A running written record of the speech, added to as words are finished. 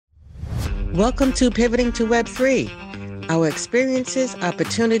Welcome to Pivoting to Web3. Our experiences,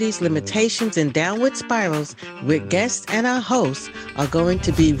 opportunities, limitations, and downward spirals with guests and our hosts are going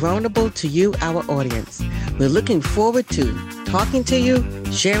to be vulnerable to you, our audience. We're looking forward to talking to you,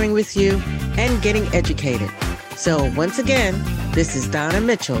 sharing with you, and getting educated. So once again, this is Donna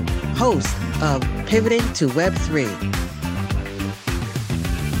Mitchell, host of Pivoting to Web3.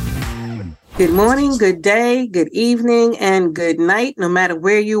 Good morning, good day, good evening, and good night, no matter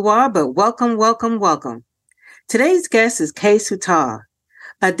where you are, but welcome, welcome, welcome. Today's guest is Suthar.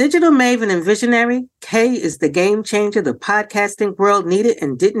 A digital maven and visionary, Kay is the game changer the podcasting world needed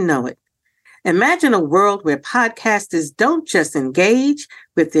and didn't know it. Imagine a world where podcasters don't just engage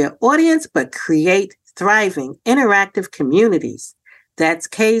with their audience, but create thriving, interactive communities. That's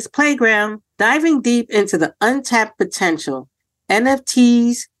Kay's playground, diving deep into the untapped potential,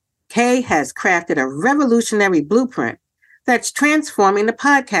 NFTs. Kay has crafted a revolutionary blueprint that's transforming the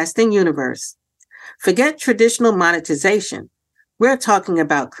podcasting universe. Forget traditional monetization. We're talking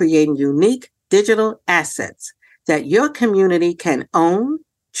about creating unique digital assets that your community can own,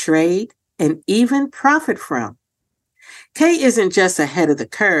 trade, and even profit from. Kay isn't just ahead of the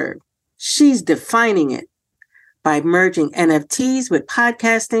curve. She's defining it. By merging NFTs with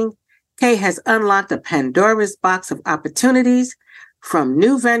podcasting, Kay has unlocked a Pandora's box of opportunities, from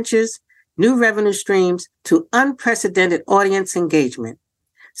new ventures, new revenue streams, to unprecedented audience engagement.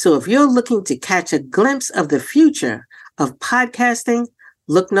 So if you're looking to catch a glimpse of the future of podcasting,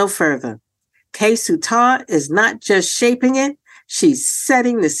 look no further. Kay Suthar is not just shaping it, she's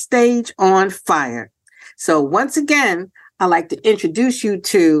setting the stage on fire. So once again, I'd like to introduce you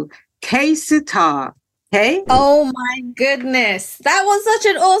to Kay Suthar. Hey. Oh my goodness. That was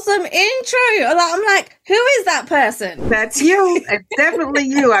such an awesome intro. I'm like, who is that person? That's you. It's definitely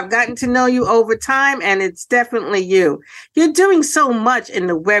you. I've gotten to know you over time, and it's definitely you. You're doing so much in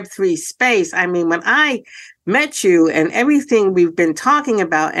the Web3 space. I mean, when I met you and everything we've been talking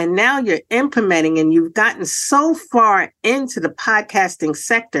about, and now you're implementing and you've gotten so far into the podcasting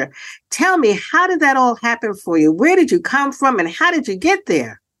sector. Tell me, how did that all happen for you? Where did you come from and how did you get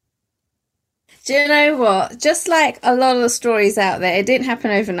there? Do you know what? Just like a lot of the stories out there, it didn't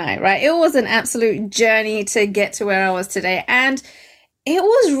happen overnight, right? It was an absolute journey to get to where I was today. And it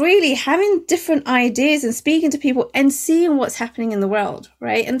was really having different ideas and speaking to people and seeing what's happening in the world,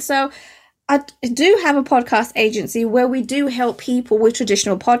 right? And so I do have a podcast agency where we do help people with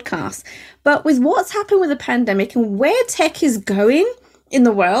traditional podcasts. But with what's happened with the pandemic and where tech is going in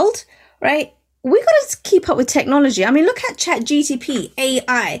the world, right? We got to keep up with technology. I mean, look at ChatGPT,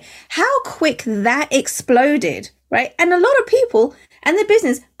 AI, how quick that exploded, right? And a lot of people and their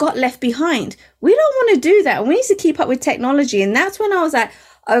business got left behind. We don't want to do that. We need to keep up with technology. And that's when I was like,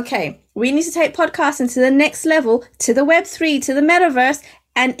 okay, we need to take podcasting to the next level, to the Web3, to the metaverse,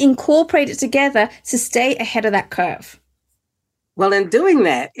 and incorporate it together to stay ahead of that curve. Well, in doing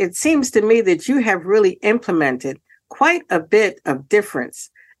that, it seems to me that you have really implemented quite a bit of difference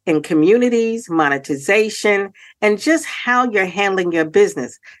in communities, monetization, and just how you're handling your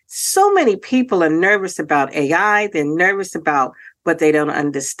business. So many people are nervous about AI. They're nervous about what they don't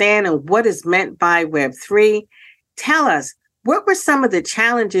understand and what is meant by Web3. Tell us, what were some of the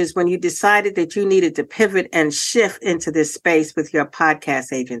challenges when you decided that you needed to pivot and shift into this space with your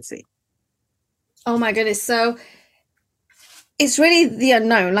podcast agency? Oh my goodness. So it's really the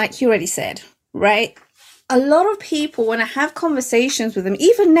unknown, like you already said, right? A lot of people, when I have conversations with them,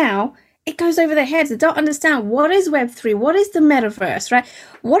 even now, it goes over their heads. They don't understand what is Web3, what is the metaverse, right?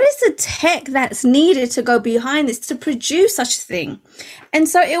 What is the tech that's needed to go behind this to produce such a thing? And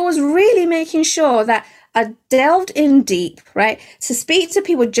so it was really making sure that I delved in deep, right? To speak to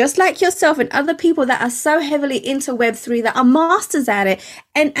people just like yourself and other people that are so heavily into Web3, that are masters at it,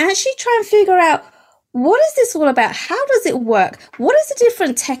 and actually try and figure out, what is this all about? How does it work? What is the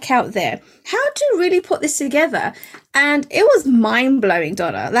different tech out there? How to really put this together? And it was mind-blowing,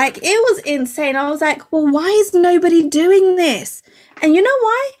 Donna. Like, it was insane. I was like, well, why is nobody doing this? And you know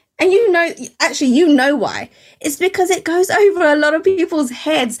why? And you know why. It's because it goes over a lot of people's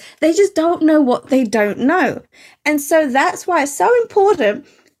heads. They just don't know what they don't know. And so that's why it's so important,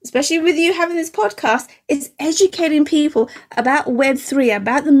 especially with you having this podcast, is educating people about Web3,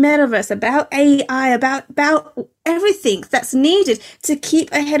 about the metaverse, about AI, about everything that's needed to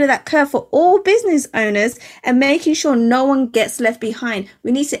keep ahead of that curve for all business owners and making sure no one gets left behind.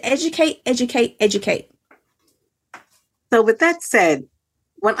 We need to educate. So with that said,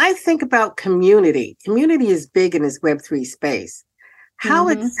 when I think about community is big in this Web3 space. How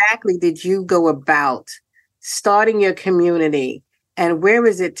exactly did you go about starting your community? And where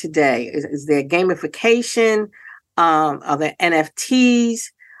is it today? Is there gamification? Are there NFTs?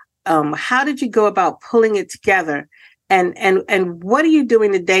 How did you go about pulling it together? And what are you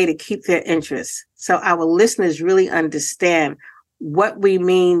doing today to keep their interest? So our listeners really understand what we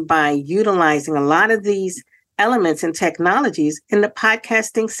mean by utilizing a lot of these elements and technologies in the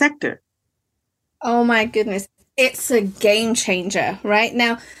podcasting sector. Oh my goodness. It's a game changer right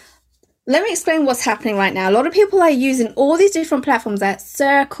now. Let me explain what's happening right now. A lot of people are using all these different platforms like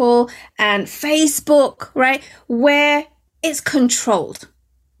Circle and Facebook, right? Where it's controlled,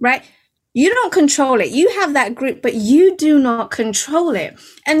 right? You don't control it. You have that group, but you do not control it.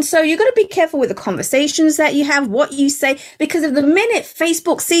 And so you got to be careful with the conversations that you have, what you say, because if the minute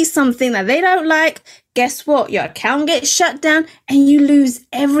Facebook sees something that they don't like, guess what? Your account gets shut down and you lose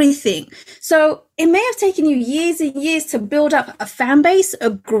everything. So it may have taken you years and years to build up a fan base,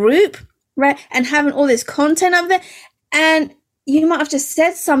 a group, right? And having all this content up there. And you might have just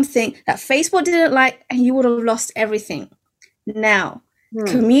said something that Facebook didn't like and you would have lost everything. Now,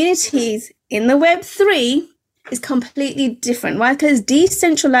 communities in the Web3 is completely different. Why? Because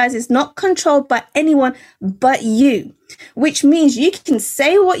decentralized is not controlled by anyone but you, which means you can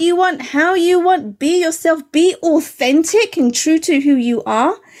say what you want, how you want, be yourself, be authentic and true to who you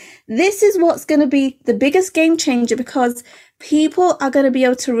are. This is what's going to be the biggest game changer because people are going to be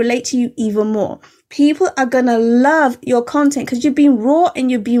able to relate to you even more. People are going to love your content because you're being raw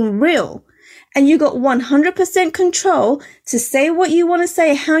and you're being real. And you got 100% control to say what you want to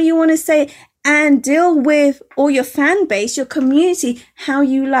say, how you want to say, and deal with all your fan base, your community, how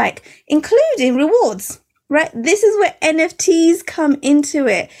you like, including rewards, right? This is where NFTs come into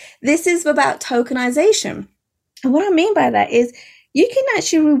it. This is about tokenization. And what I mean by that is you can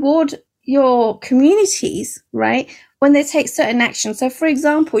actually reward your communities, right, when they take certain actions. So, for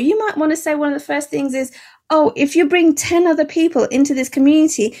example, you might want to say one of the first things is, oh, if you bring 10 other people into this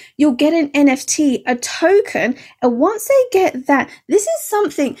community, you'll get an NFT, a token. And once they get that, this is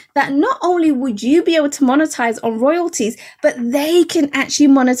something that not only would you be able to monetize on royalties, but they can actually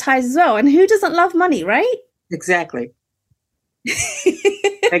monetize as well. And who doesn't love money, right? Exactly.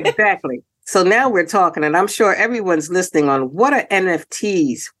 Exactly. So now we're talking, and I'm sure everyone's listening on what are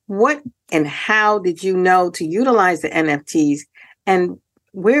NFTs? What and how did you know to utilize the NFTs? And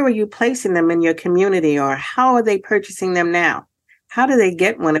where are you placing them in your community, or how are they purchasing them now? How do they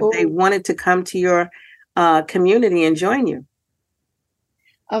get one if they wanted to come to your community and join you?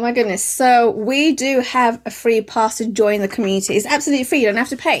 Oh my goodness. So we do have a free pass to join the community. It's absolutely free. You don't have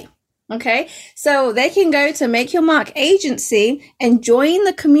to pay. Okay. So they can go to Make Your Mark agency and join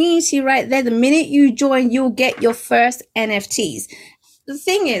the community right there. The minute you join, you'll get your first NFTs. The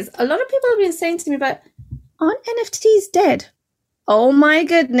thing is, a lot of people have been saying to me, but aren't NFTs dead? Oh my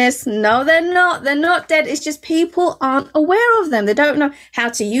goodness. No, they're not. They're not dead. It's just people aren't aware of them. They don't know how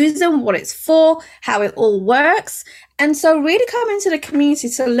to use them, what it's for, how it all works. And so really come into the community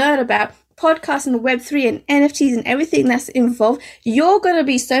to learn about podcasting, Web3 and NFTs and everything that's involved. You're going to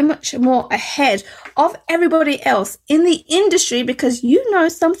be so much more ahead of everybody else in the industry because you know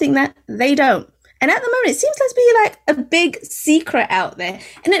something that they don't. And at the moment, it seems to be like a big secret out there.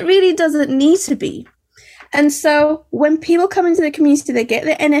 And it really doesn't need to be. And so when people come into the community, they get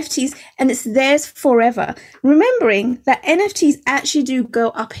their NFTs and it's theirs forever. Remembering that NFTs actually do go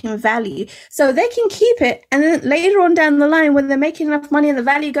up in value. So they can keep it. And then later on down the line, when they're making enough money and the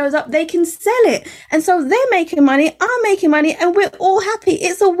value goes up, they can sell it. And so they're making money, I'm making money, and we're all happy.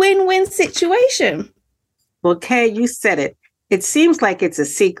 It's a win-win situation. Well, Kay, you said it. It seems like it's a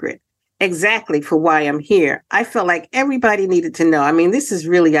secret. Exactly for why I'm here. I felt like everybody needed to know. I mean, this is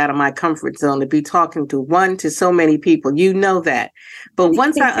really out of my comfort zone to be talking to so many people. You know that. But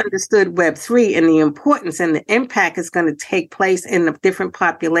once I understood Web3 and the importance and the impact it's going to take place in the different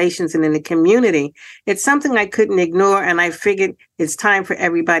populations and in the community, it's something I couldn't ignore. And I figured it's time for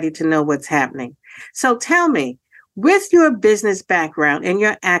everybody to know what's happening. So tell me, with your business background and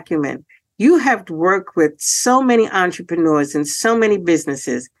your acumen, you have worked with so many entrepreneurs and so many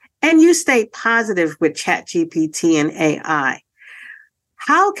businesses. And you stay positive with ChatGPT and AI.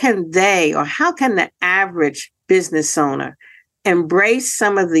 How can the average business owner embrace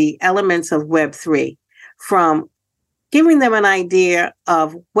some of the elements of Web3, from giving them an idea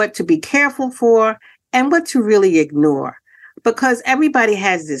of what to be careful for and what to really ignore? Because everybody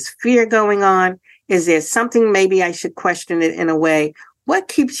has this fear going on. Is there something maybe I should question it in a way? What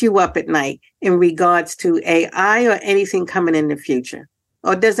keeps you up at night in regards to AI or anything coming in the future?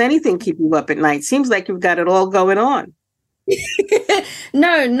 Or does anything keep you up at night? Seems like you've got it all going on.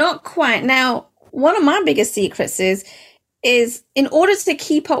 No, not quite. Now, one of my biggest secrets is in order to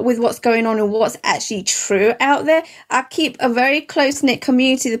keep up with what's going on and what's actually true out there, I keep a very close-knit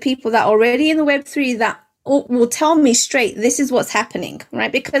community, the people that are already in the Web3 that will tell me straight, this is what's happening,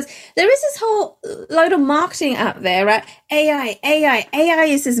 right? Because there is this whole load of marketing out there, right? AI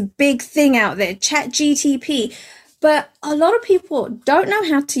is this big thing out there, chat GTP. But a lot of people don't know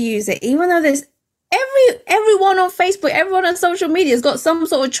how to use it, even though there's everyone on Facebook, everyone on social media has got some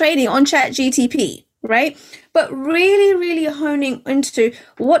sort of training on chat GTP, right? But really, really honing into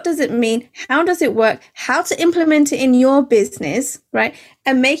what does it mean? How does it work? How to implement it in your business, right?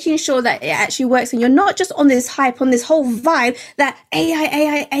 And making sure that it actually works. And you're not just on this hype, on this whole vibe that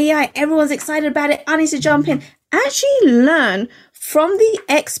AI, everyone's excited about it. I need to jump in. Actually learn from the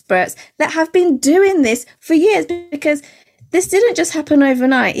experts that have been doing this for years, because this didn't just happen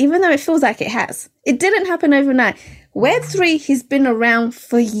overnight, even though it feels like it has. It didn't happen overnight. Web3 has been around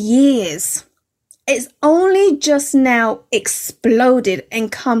for years. It's only just now exploded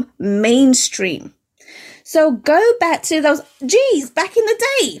and come mainstream. So go back to those G's back in the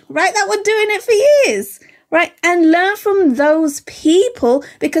day, right? That were doing it for years, right? And learn from those people,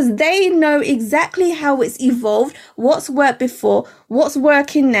 because they know exactly how it's evolved, what's worked before, what's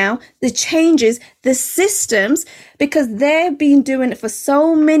working now, the changes, the systems, because they've been doing it for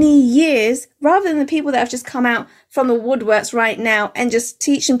so many years, rather than the people that have just come out from the woodworks right now and just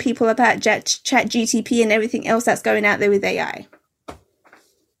teaching people about chat GTP and everything else that's going out there with AI.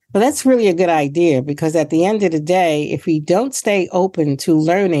 Well, that's really a good idea, because at the end of the day, if we don't stay open to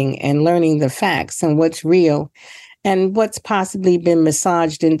learning and learning the facts and what's real and what's possibly been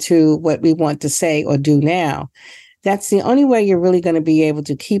massaged into what we want to say or do now, that's the only way you're really going to be able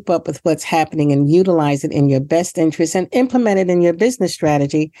to keep up with what's happening and utilize it in your best interest and implement it in your business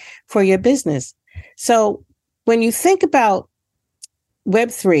strategy for your business. So when you think about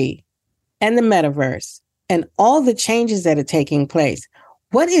Web3 and the metaverse and all the changes that are taking place,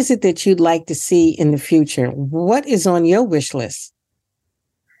 what is it that you'd like to see in the future? What is on your wish list?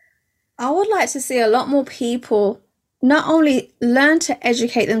 I would like to see a lot more people not only learn to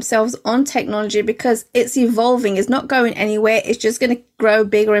educate themselves on technology, because it's evolving, it's not going anywhere, it's just going to grow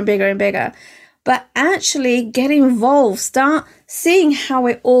bigger and bigger and bigger, but actually get involved, start seeing how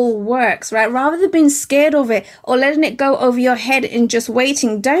it all works, right? Rather than being scared of it or letting it go over your head and just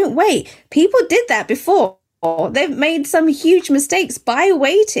waiting. Don't wait. People did that before. They've made some huge mistakes by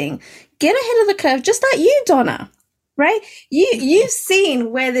waiting. Get ahead of the curve, just like you, Donna, right? You've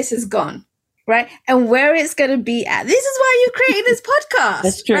seen where this has gone, right? And where it's going to be at. This is why you created this podcast.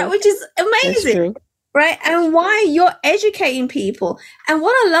 That's true. Right? Which is amazing. That's true. Right? And why you're educating people. And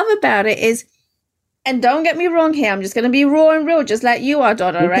what I love about it is, and don't get me wrong here, I'm just going to be raw and real, just like you are,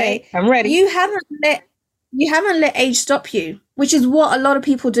 Donna, Okay, right? I'm ready. You haven't let age stop you, which is what a lot of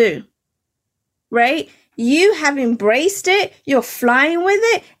people do, right? You have embraced it, you're flying with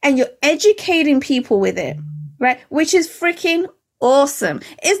it, and you're educating people with it, right? Which is freaking awesome.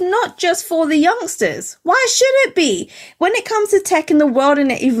 It's not just for the youngsters. Why should it be? When it comes to tech in the world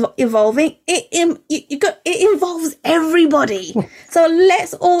and it evolving, it involves everybody. So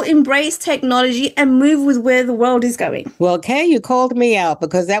let's all embrace technology and move with where the world is going. Well, Kay, you called me out,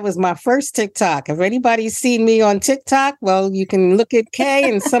 because that was my first TikTok. If anybody's seen me on TikTok, well, you can look at Kay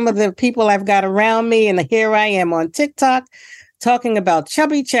and some of the people I've got around me, and here I am on TikTok, talking about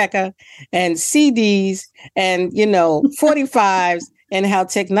chubby checker and CDs and, 45s and how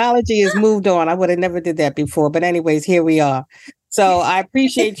technology has moved on. I would have never did that before. But anyways, here we are. So I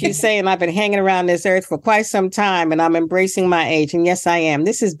appreciate you saying I've been hanging around this earth for quite some time and I'm embracing my age. And yes, I am.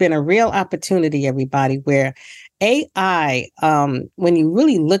 This has been a real opportunity, everybody, where AI, when you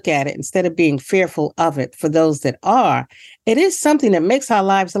really look at it, instead of being fearful of it, for those that are, it is something that makes our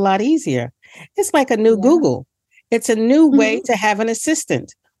lives a lot easier. It's like a new Google. It's a new way to have an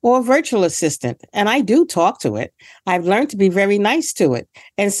assistant or a virtual assistant. And I do talk to it. I've learned to be very nice to it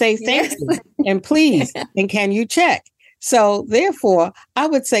and say thank you and please and can you check? So therefore, I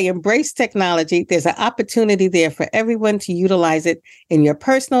would say embrace technology. There's an opportunity there for everyone to utilize it in your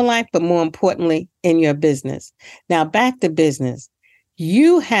personal life, but more importantly, in your business. Now, back to business.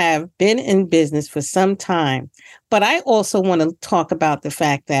 You have been in business for some time, but I also want to talk about the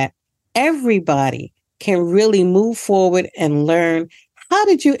fact that everybody can really move forward and learn. How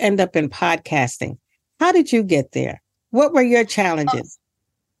did you end up in podcasting? How did you get there? What were your challenges?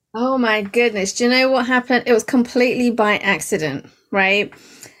 Oh my goodness. Do you know what happened? It was completely by accident, right?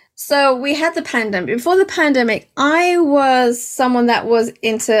 So we had the pandemic. Before the pandemic, I was someone that was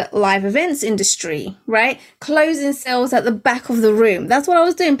into live events industry, right? Closing sales at the back of the room. That's what I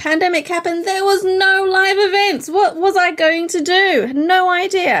was doing. Pandemic happened. There was no live events. What was I going to do? No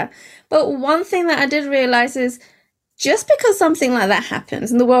idea. But one thing that I did realize is just because something like that happens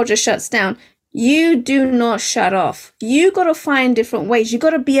and the world just shuts down, you do not shut off. You got to find different ways. You got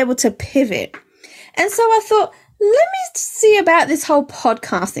to be able to pivot. And so I thought, let me see about this whole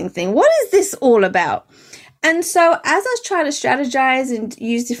podcasting thing. What is this all about? And so as I was trying to strategize and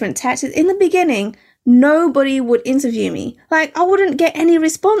use different tactics, in the beginning, nobody would interview me. Like, I wouldn't get any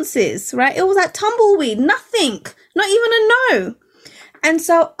responses, right? It was like tumbleweed, nothing, not even a no. And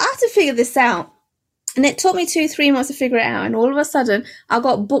so I had to figure this out. And it took me 2-3 months to figure it out. And all of a sudden, I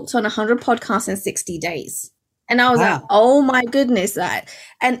got booked on 100 podcasts in 60 days. And I was like, oh my goodness.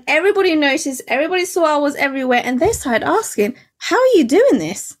 And everybody noticed, everybody saw I was everywhere. And they started asking, how are you doing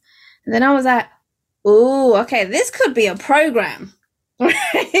this? And then I was like, oh, okay, this could be a program.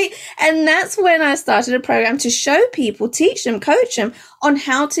 Right? And that's when I started a program to show people, teach them, coach them on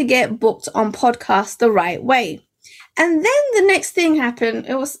how to get booked on podcasts the right way. And then the next thing happened.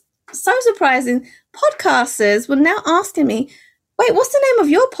 It was so surprising. Podcasters were now asking me, wait, what's the name of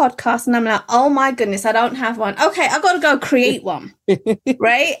your podcast? And I'm like, oh my goodness, I don't have one. Okay, I got to go create one.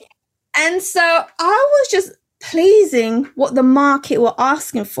 Right? And so I was just pleasing what the market were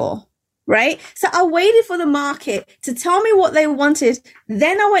asking for. Right? So I waited for the market to tell me what they wanted.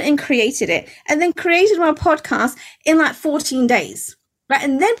 Then I went and created it, and then created my podcast in like 14 days. Right?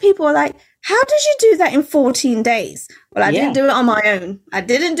 And then people were like, how did you do that in 14 days? Well, I didn't do it on my own. I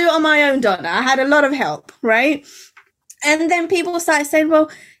didn't do it on my own, Donna. I had a lot of help, right? And then people started saying, well,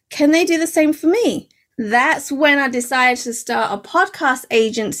 can they do the same for me? That's when I decided to start a podcast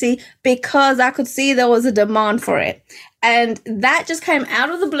agency, because I could see there was a demand for it. And that just came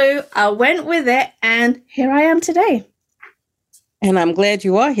out of the blue. I went with it, and here I am today. And I'm glad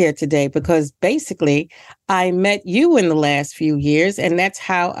you are here today, because basically I met you in the last few years, and that's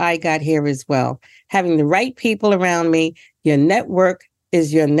how I got here as well. Having the right people around me, your network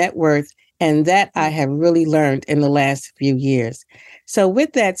is your net worth. And that I have really learned in the last few years. So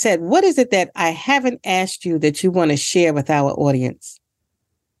with that said, what is it that I haven't asked you that you want to share with our audience?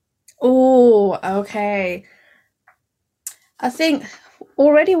 Oh, okay. I think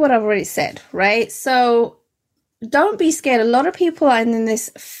already what I've already said, right? So don't be scared. A lot of people are in this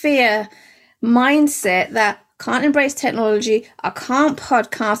fear mindset that can't embrace technology, I can't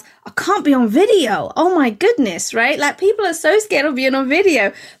podcast, I can't be on video. Oh my goodness, right? Like, people are so scared of being on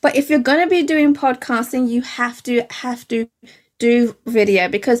video. But if you're going to be doing podcasting, you have to do video,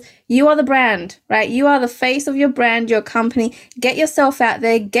 because you are the brand, right? You are the face of your brand, your company. Get yourself out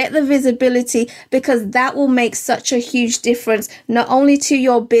there, get the visibility, because that will make such a huge difference, not only to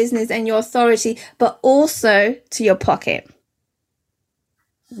your business and your authority, but also to your pocket.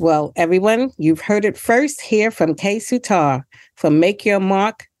 Well, everyone, you've heard it first here from Kay Suthar from Make Your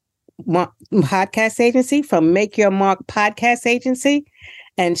Mark Podcast Agency, from Make Your Mark Podcast Agency.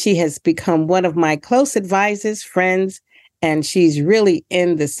 And she has become one of my close advisors, friends, and she's really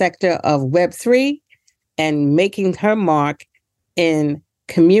in the sector of Web3 and making her mark in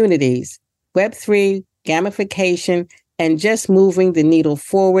communities, Web3, gamification, and just moving the needle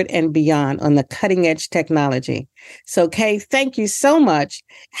forward and beyond on the cutting edge technology. So, Kay, thank you so much.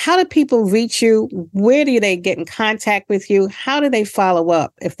 How do people reach you? Where do they get in contact with you? How do they follow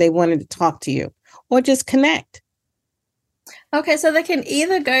up if they wanted to talk to you or just connect? Okay, so they can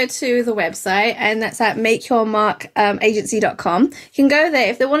either go to the website, and that's at makeyourmarkagency.com. You can go there.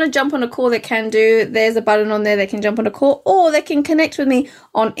 If they want to jump on a call, they can do. There's a button on there. They can jump on a call, or they can connect with me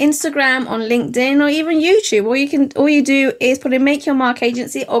on Instagram, on LinkedIn, or even YouTube. All you do is put in Make Your Mark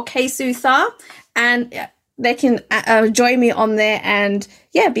Agency or Kay Suthar, and they can join me on there and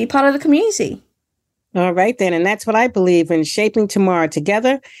be part of the community. All right, then. And that's what I believe in, shaping tomorrow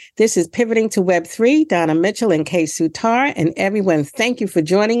together. This is Pivoting to Web3, Donna Mitchell and Kay Suthar. And everyone, thank you for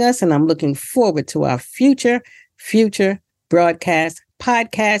joining us. And I'm looking forward to our future broadcasts,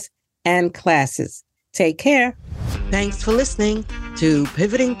 podcasts, and classes. Take care. Thanks for listening to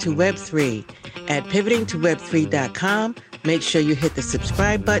Pivoting to Web3 at pivotingtoweb3.com. Make sure you hit the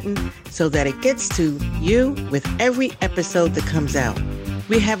subscribe button so that it gets to you with every episode that comes out.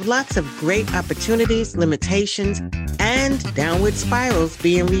 We have lots of great opportunities, limitations, and downward spirals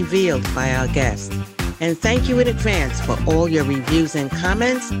being revealed by our guests. And thank you in advance for all your reviews and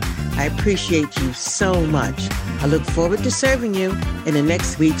comments. I appreciate you so much. I look forward to serving you in the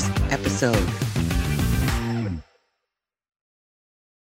next week's episode.